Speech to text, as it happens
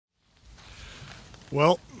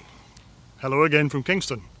Well, hello again from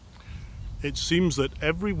Kingston. It seems that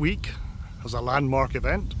every week has a landmark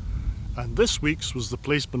event, and this week's was the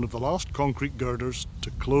placement of the last concrete girders to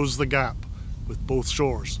close the gap with both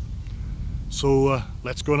shores. So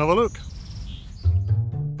let's go and have a look.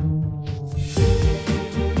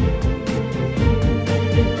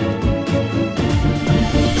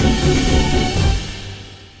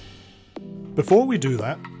 Before we do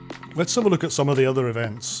that, let's have a look at some of the other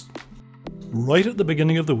events. Right at the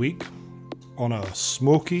beginning of the week, on a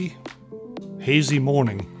smoky, hazy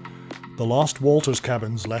morning, the last Walters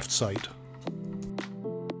cabins left site.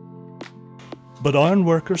 But iron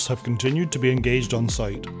workers have continued to be engaged on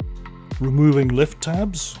site, removing lift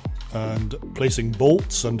tabs and placing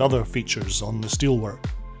bolts and other features on the steelwork.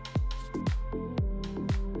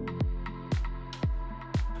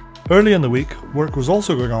 Early in the week, work was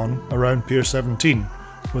also going on around Pier 17,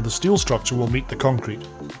 where the steel structure will meet the concrete.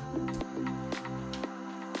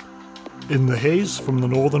 In the haze from the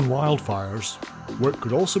northern wildfires, work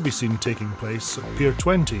could also be seen taking place at Pier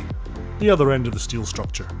 20, the other end of the steel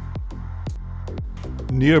structure.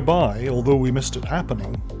 Nearby, although we missed it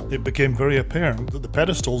happening, it became very apparent that the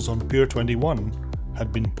pedestals on Pier 21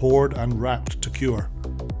 had been poured and wrapped to cure.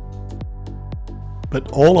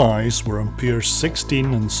 But all eyes were on Piers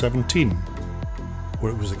 16 and 17,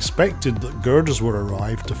 where it was expected that girders would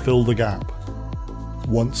arrive to fill the gap.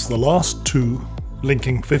 Once the last two,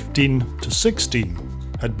 linking 15 to 16,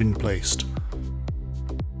 had been placed.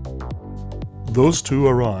 Those two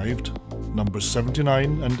arrived, numbers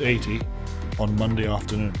 79 and 80, on Monday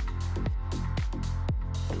afternoon.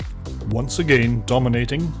 Once again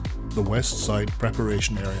dominating the west side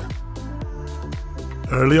preparation area.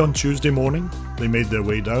 Early on Tuesday morning, they made their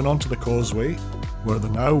way down onto the causeway, where the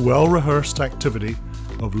now well-rehearsed activity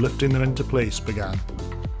of lifting them into place began.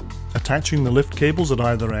 Attaching the lift cables at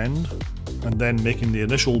either end, and then making the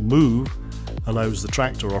initial move allows the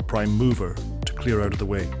tractor or prime mover to clear out of the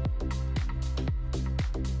way.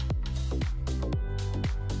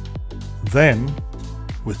 Then,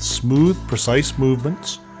 with smooth, precise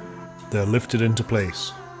movements, they're lifted into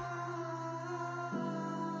place.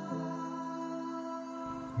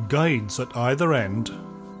 Guides at either end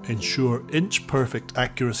ensure inch-perfect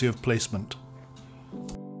accuracy of placement.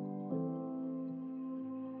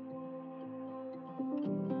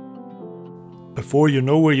 Before you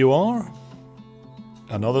know where you are,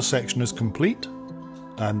 another section is complete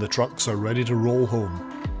and the trucks are ready to roll home.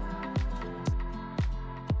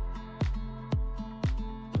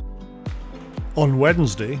 On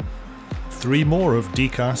Wednesday, 3 more of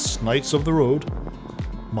DCAS's Knights of the Road,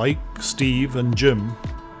 Mike, Steve and Jim,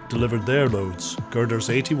 delivered their loads, girders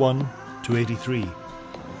 81 to 83.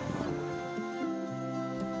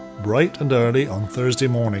 Bright and early on Thursday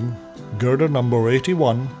morning, girder number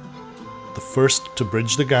 81, the first to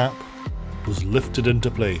bridge the gap, was lifted into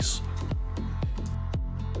place.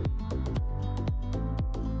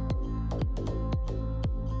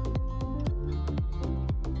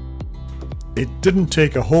 It didn't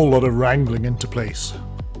take a whole lot of wrangling into place.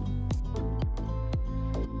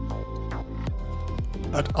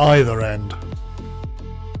 At either end.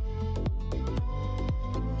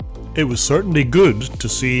 It was certainly good to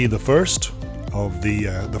see the first of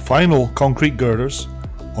the final concrete girders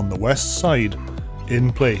on the west side in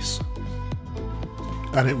place.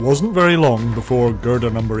 And it wasn't very long before girder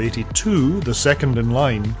number 82, the second in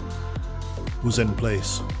line, was in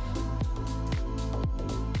place.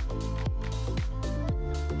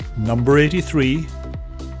 Number 83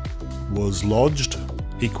 was lodged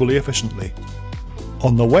equally efficiently.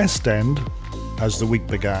 On the west end, as the week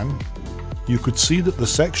began, you could see that the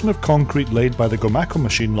section of concrete laid by the Gomaco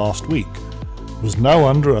machine last week was now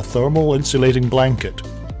under a thermal insulating blanket,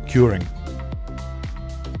 curing.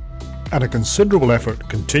 And a considerable effort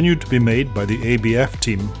continued to be made by the ABF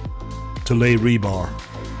team to lay rebar.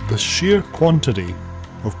 The sheer quantity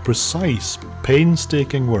of precise,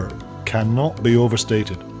 painstaking work cannot be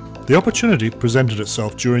overstated. The opportunity presented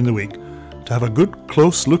itself during the week to have a good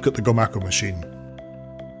close look at the Gomaco machine.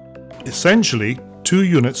 Essentially, 2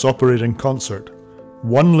 units operate in concert,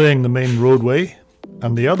 one laying the main roadway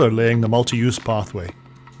and the other laying the multi-use pathway.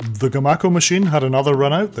 The Gomaco machine had another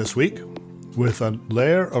run out this week, with a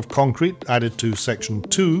layer of concrete added to section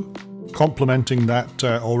 2, complementing that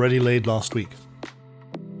already laid last week.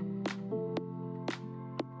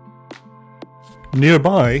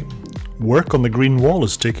 Nearby, work on the green wall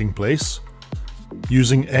is taking place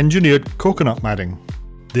using engineered coconut matting.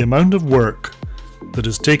 The amount of work that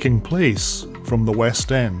is taking place from the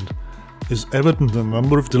west end is evident in the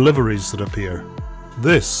number of deliveries that appear.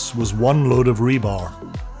 This was 1 load of rebar,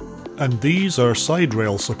 and these are side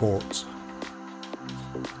rail supports.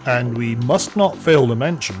 And we must not fail to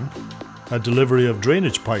mention a delivery of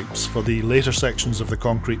drainage pipes for the later sections of the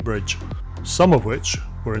concrete bridge, some of which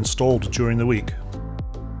were installed during the week.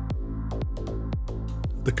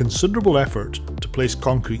 The considerable effort to place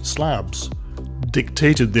concrete slabs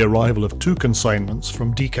dictated the arrival of 2 consignments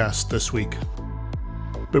from Decast this week.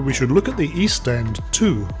 But we should look at the east end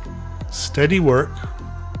too. Steady work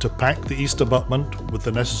to pack the east abutment with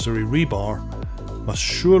the necessary rebar must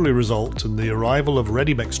surely result in the arrival of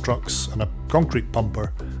ready-mix trucks and a concrete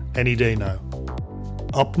pumper any day now.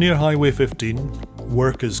 Up near Highway 15,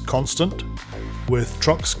 work is constant, with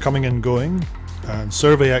trucks coming and going and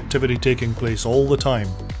survey activity taking place all the time.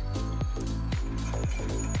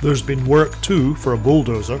 There's been work too for a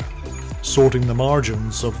bulldozer sorting the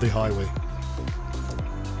margins of the highway.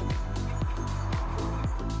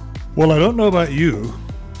 Well, I don't know about you,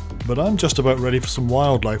 but I'm just about ready for some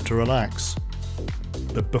wildlife to relax.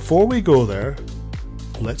 But before we go there,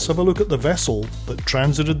 let's have a look at the vessel that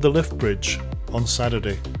transited the lift bridge on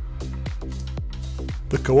Saturday.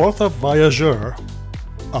 The Kawartha Voyageur,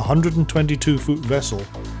 a 122-foot vessel,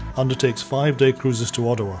 undertakes 5-day cruises to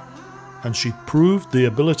Ottawa, and she proved the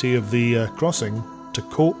ability of the crossing to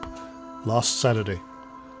cope last Saturday.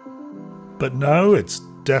 But now it's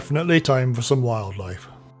definitely time for some wildlife.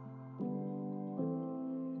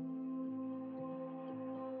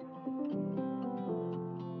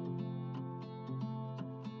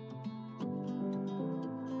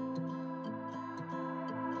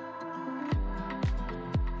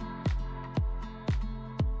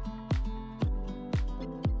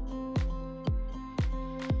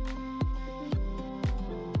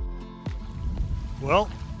 Well,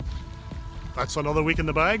 that's another week in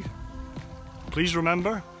the bag. Please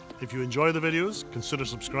remember, if you enjoy the videos, consider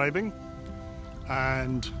subscribing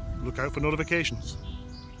and look out for notifications.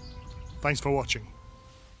 Thanks for watching.